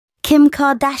Kim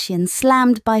Kardashian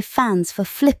slammed by fans for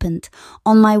flippant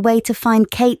on my way to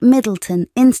find Kate Middleton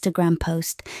Instagram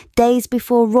post days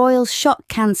before royal shock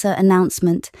cancer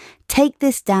announcement. Take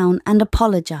this down and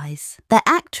apologize. The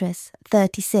actress,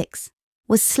 36,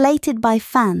 was slated by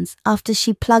fans after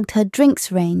she plugged her drinks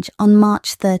range on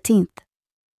March 13th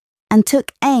and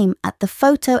took aim at the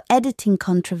photo editing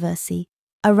controversy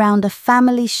around a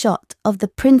family shot of the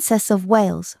Princess of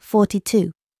Wales,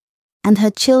 42. and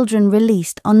her children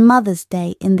released on Mother's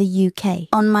Day in the UK.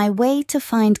 On my way to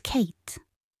find Kate,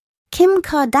 Kim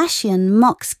Kardashian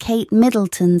mocks Kate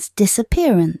Middleton's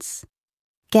disappearance,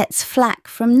 gets flack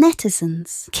from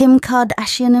netizens. Kim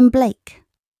Kardashian and Blake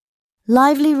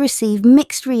lively receive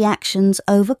mixed reactions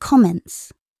over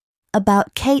comments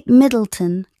about Kate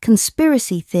Middleton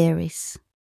conspiracy theories.